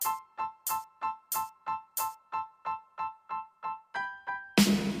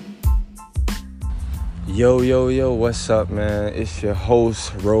Yo, what's up, man? It's your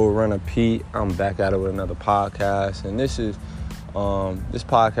host, Road Runner Pete. I'm back at it with another podcast, and this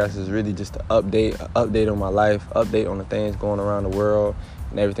podcast is really just an update on my life, update on the things going around the world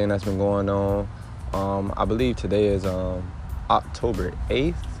and everything that's been going on. I believe today is October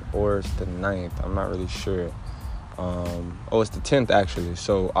 8th or it's the 9th. I'm not really sure. It's the 10th actually.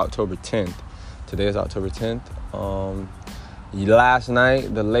 So October 10th. Today is October 10th. Last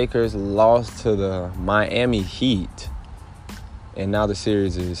night, the Lakers lost to the Miami Heat, and now the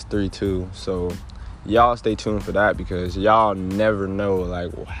series is 3-2. So y'all stay tuned for that because y'all never know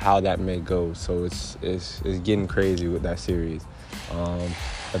how that may go. So it's getting crazy with that series.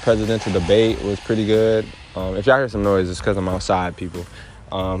 The presidential debate was pretty good. If y'all hear some noise, it's because I'm outside, people.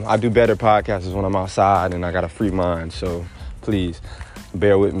 I do better podcasts when I'm outside and I got a free mind. So please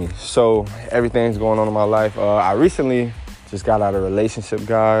bear with me. So everything's going on in my life. I recently just got out of a relationship,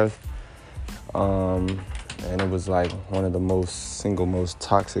 guys. And it was one of the most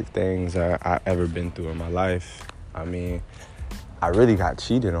toxic things I've ever been through in my life. I mean, I really got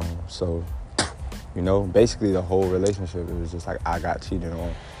cheated on. So, basically the whole relationship, it was just I got cheated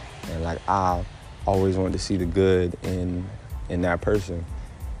on. And I always wanted to see the good in that person.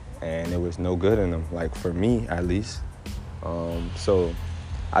 And there was no good in them, for me at least. So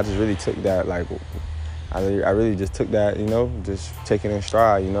I just really took that, I really just took that, just taking it in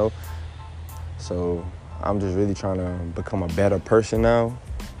stride, So I'm just really trying to become a better person now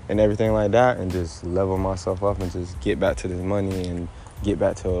and everything like that, and just level myself up and just get back to this money and get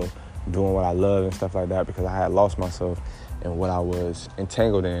back to doing what I love and stuff like that, because I had lost myself in what I was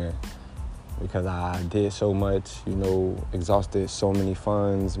entangled in because I did so much, exhausted so many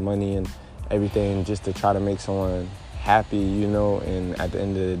funds, money, and everything just to try to make someone happy, and at the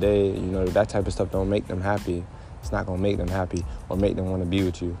end of the day, that type of stuff don't make them happy. It's not gonna make them happy or make them want to be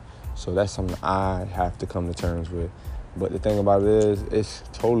with you. So that's something I have to come to terms with. But the thing about it is, it's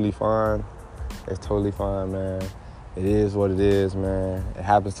totally fine. It's totally fine, man. It is what it is, man. It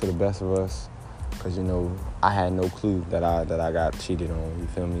happens to the best of us. Cause I had no clue that I got cheated on. You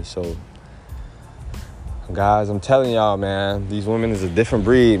feel me? So, guys, I'm telling y'all, man, these women is a different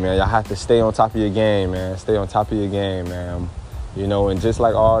breed, man. Y'all have to stay on top of your game, man. Stay on top of your game, man. And just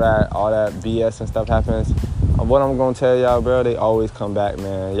like all that BS and stuff happens, what I'm going to tell y'all, bro, they always come back,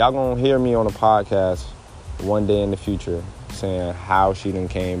 man. Y'all going to hear me on a podcast one day in the future saying how she done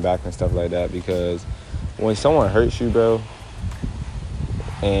came back and stuff like that, because when someone hurts you, bro,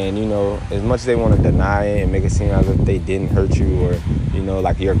 and, as much as they want to deny it and make it seem as if they didn't hurt you or,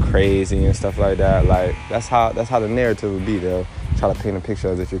 you're crazy and stuff like that, that's how the narrative would be. They'll try to paint a picture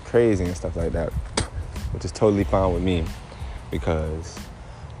as if you're crazy and stuff like that, which is totally fine with me because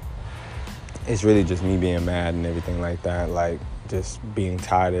it's really just me being mad and everything like that, just being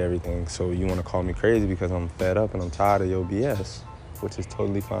tired of everything. So you want to call me crazy because I'm fed up and I'm tired of your BS, which is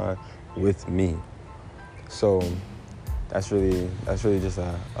totally fine with me. So that's really just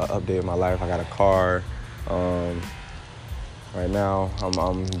a update of my life. I got a car. Right now,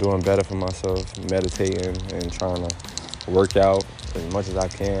 I'm doing better for myself, meditating and trying to work out as much as I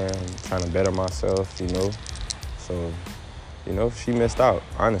can, trying to better myself, So, she missed out.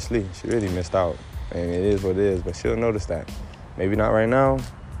 Honestly, she really missed out. And it is what it is, but she'll notice that. Maybe not right now,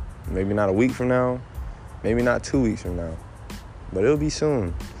 maybe not a week from now, maybe not 2 weeks from now, but it'll be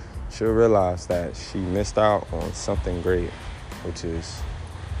soon. She'll realize that she missed out on something great, which is,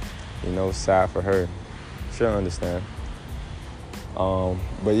 sad for her. She'll understand.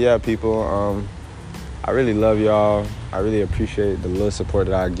 But yeah, people, I really love y'all. I really appreciate the little support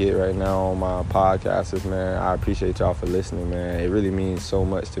that I get right now on my podcasts, man. I appreciate y'all for listening, man. It really means so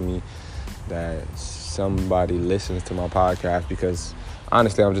much to me that somebody listens to my podcast, because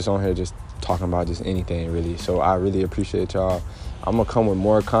honestly, I'm just on here just talking about just anything, really. So I really appreciate y'all. I'm going to come with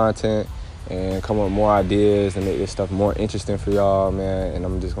more content and come with more ideas and make this stuff more interesting for y'all, man. And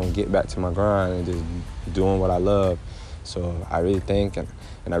I'm just going to get back to my grind and just doing what I love. So I really think and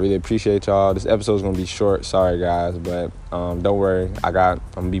I really appreciate y'all. This episode's going to be short. Sorry, guys. But don't worry. I'm going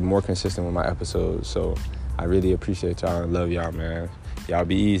to be more consistent with my episodes. So I really appreciate y'all and love y'all, man. Y'all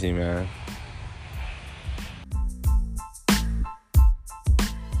be easy, man.